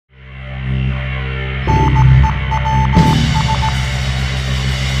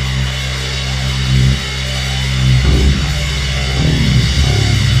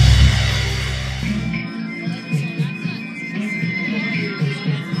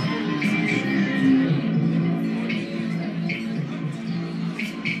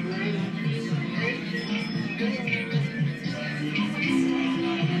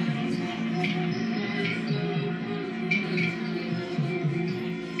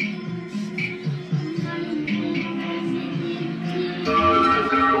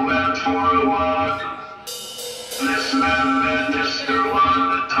a walk. This man met this girl on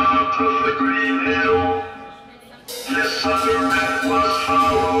the top of the green hill. This other man was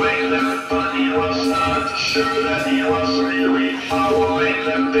following them, but he was not sure that he was really following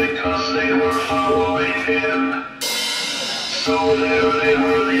them because they were following him. So there they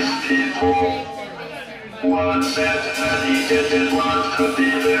were, these people. One said that he didn't want to be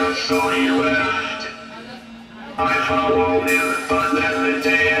there, so he left. I followed him, but then the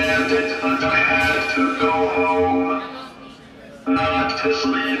day ended and I had to go home. Not to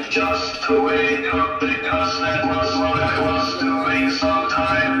sleep, just to wake up, because that was what I was doing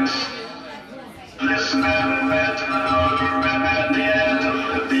sometimes. This man met another man at the end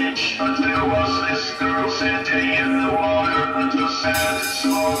of the beach, and there was this girl sitting in the water and the sand,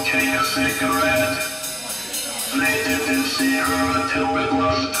 smoking a cigarette. They didn't see her until it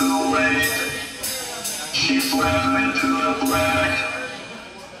was too late. She swam into the black.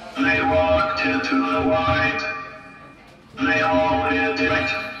 They walked into the white. They all hid it.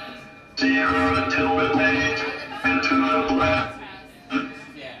 See her until it late. Into the black.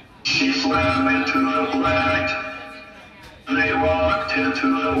 She swam into the black. They walked into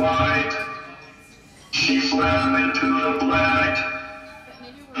the white. She swam into the black.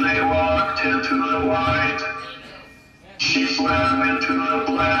 They walked into the white. She swam into the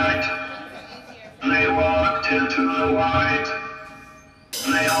black. They walked into the white.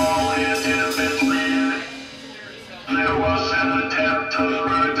 They all hid in between. There was an attempt to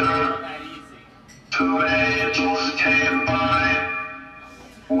murder. Two angels came by.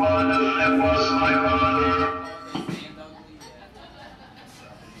 One of them was my mother.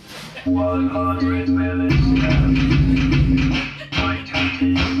 100 minutes left. I can't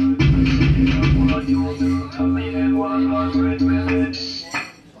even conceive what you'll do to me in 100 minutes.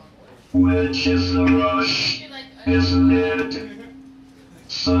 Which is the rush, isn't it?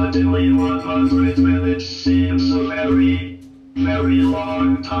 Suddenly 100 minutes seems a very, very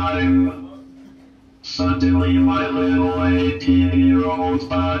long time. Suddenly my little 18-year-old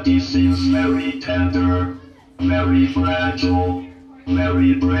body seems very tender, very fragile,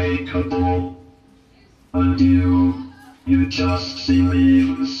 very breakable. And you just seem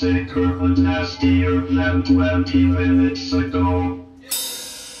even sicker and nastier than 20 minutes ago.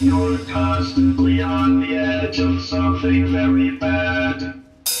 You're constantly on the edge of something very bad.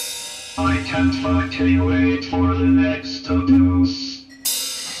 I can't fucking wait for the next abuse.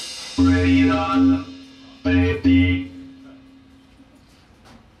 Bring it on, baby.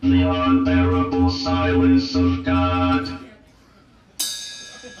 The unbearable silence of God.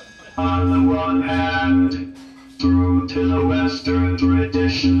 On the one hand, true to the Western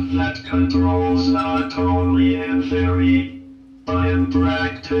tradition that controls not only in theory, but in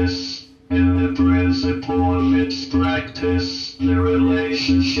practice, in the principle of its practice, the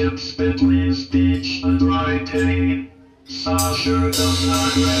relationships between speech and writing. Saussure does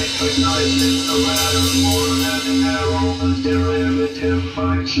not recognize in the latter more than a narrow and derivative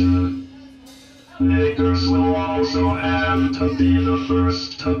function. Niggers will also have to be the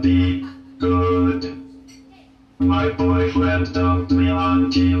first to be good. My boyfriend dumped me on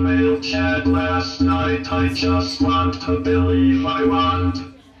Gmail chat last night. I just want to believe. I want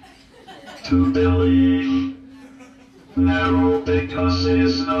to believe. Narrow because it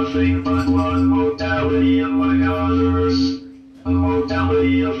is nothing but one modality among others. A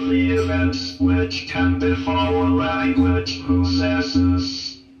modality of the events which can befall a language whose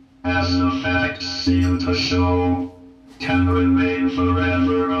essence, as the facts seem to show, can remain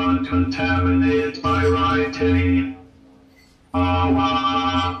forever uncontaminated by writing.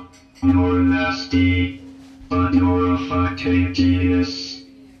 Ah, you're nasty, but you're a fucking genius.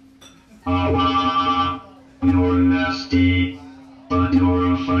 Ah, you're nasty, but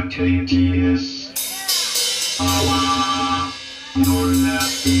you're a fucking genius. Ah, you're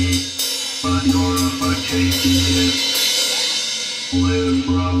nasty, but you're a fucking genius. Live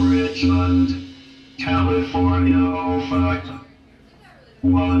from Richmond, California, oh fuck.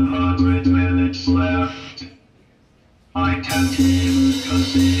 100 minutes left. I can't even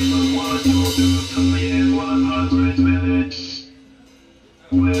conceive of what you'll do to me in 100 minutes.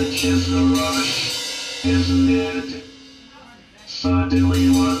 Which is the rush, isn't it? Suddenly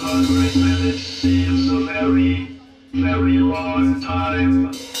 100 minutes seems a very, very long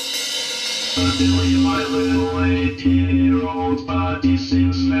time. Suddenly my little 18-year-old body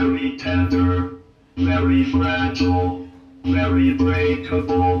seems very tender, very fragile, very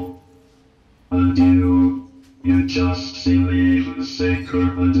breakable. And you just seem even sicker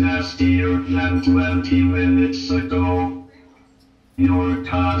and nastier than 20 minutes ago. You're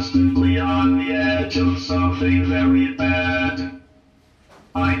constantly on the edge of something very bad.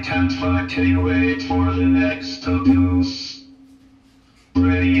 I can't fucking wait for the next Taphouse.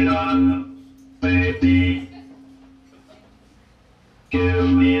 Bring it on, baby. Give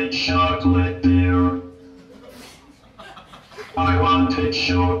me a chocolate beer. I want a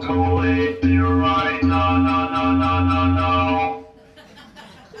chocolate beer right now, no.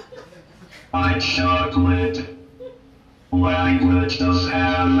 I chocolate. Language does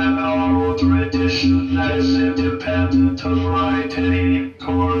have an oral tradition that is independent of writing,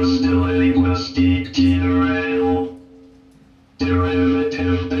 course de linguistique generale.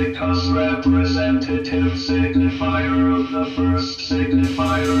 Derivative because representative signifier of the first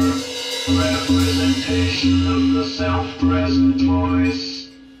signifier. Representation of the self-present voice,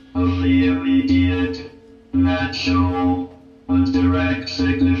 of the immediate, natural, and direct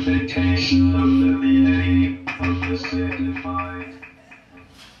signification of the meaning of the signified.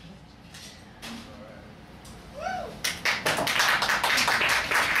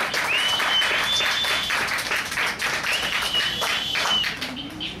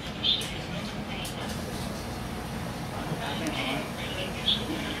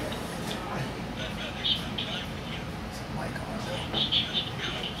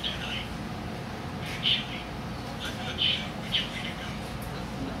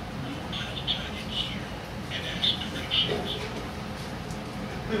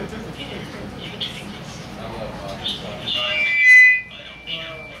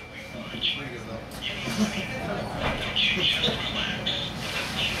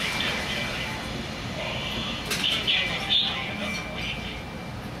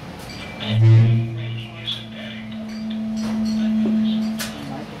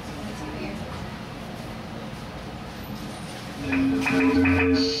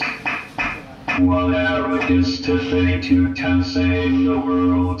 What arrogance to think you can save the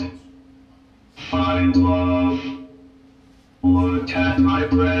world. Find love. Look at my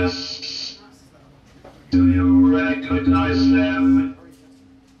breasts. Do you recognize them?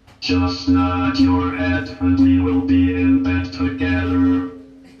 Just nod your head and we will be in bed together.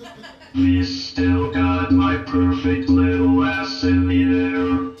 We still got my perfect little ass in the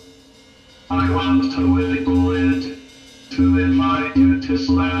air. I want to wiggle it, to invite you to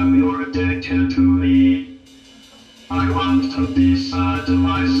slam your dick into me. I want to be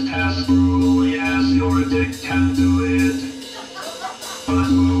sodomized as brutally as your dick can do it. But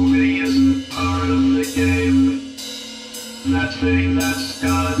moving isn't part of the game. That thing that's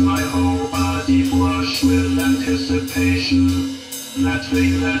got my whole body flush with anticipation. That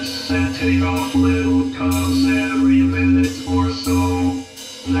thing that's setting off little cubs every minute or so.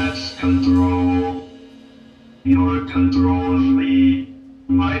 That's control. Your control of me,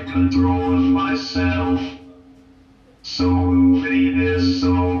 my control of myself. So moving is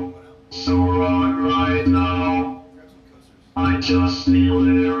so wrong right now. I just kneel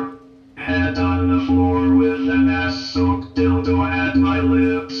there, head on the floor with an ass-soaked dildo at my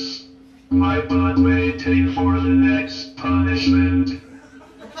lips. My butt waiting for the next punishment.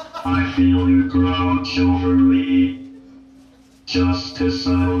 I feel you crouch over me. Just a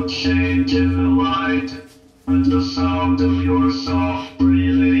subtle change in the light, and the sound of your soft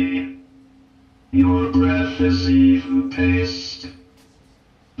breathing. Your breath is even paced.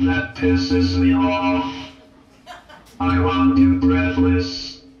 That pisses me off. I want you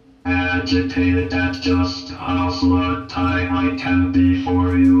breathless, agitated at just how slut I can be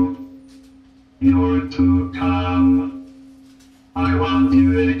for you. You're too calm. I want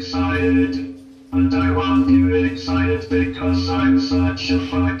you excited, and I want you excited because I'm such a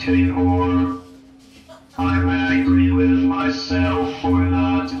fucking whore. I'm angry with myself for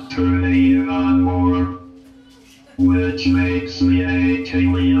not turning you on more, which makes me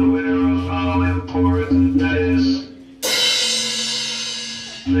achingly aware of how important that is.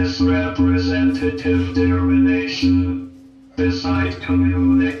 This representative derivation, beside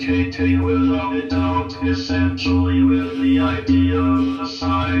communicating without a doubt essentially with the idea of the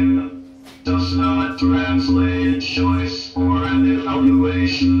sign, does not translate choice or an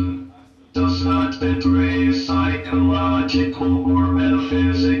evaluation, does not betray psychological or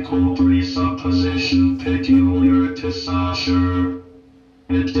metaphysical presupposition peculiar to Saussure.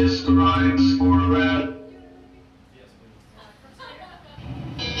 It describes or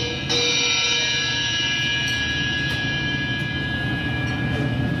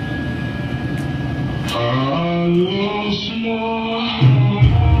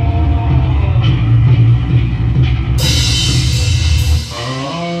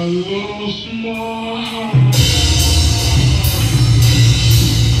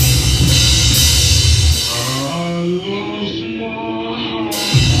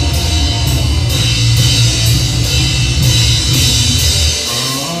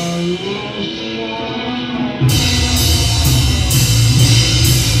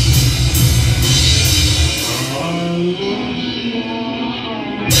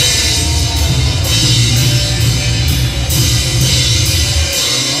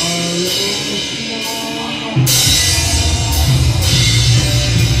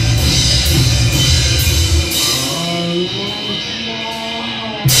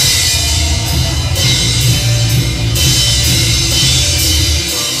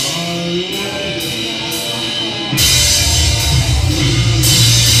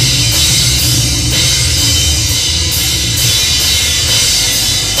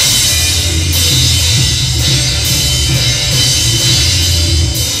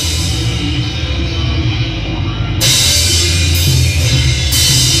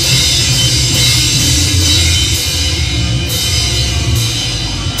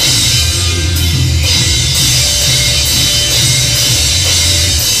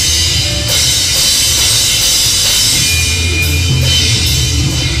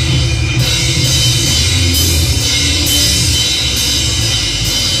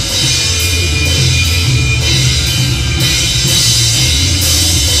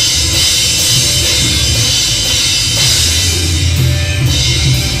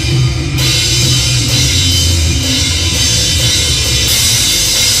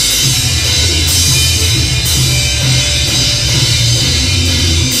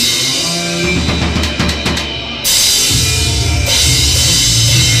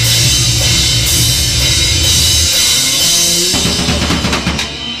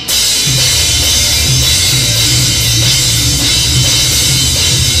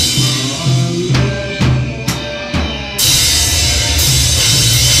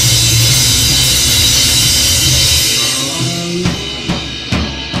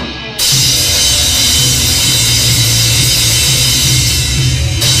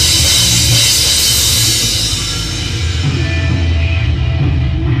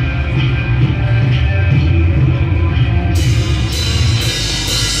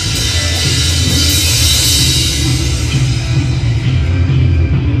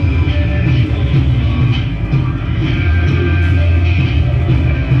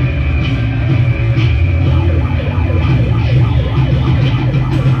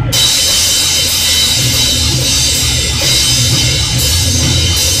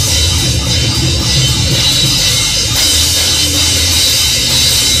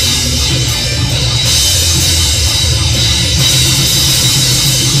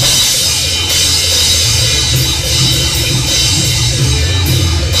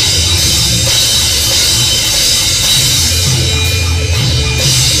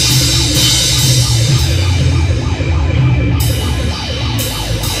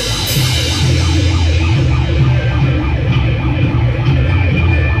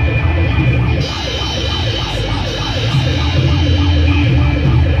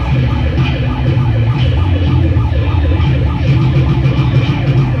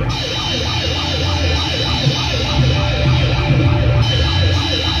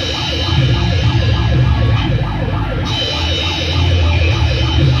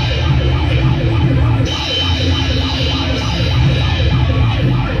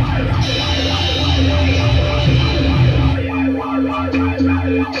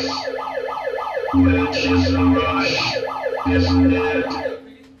isn't it?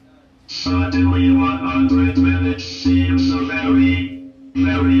 Suddenly 100 minutes seems a very,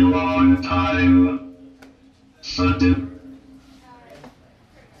 very long time. Suddenly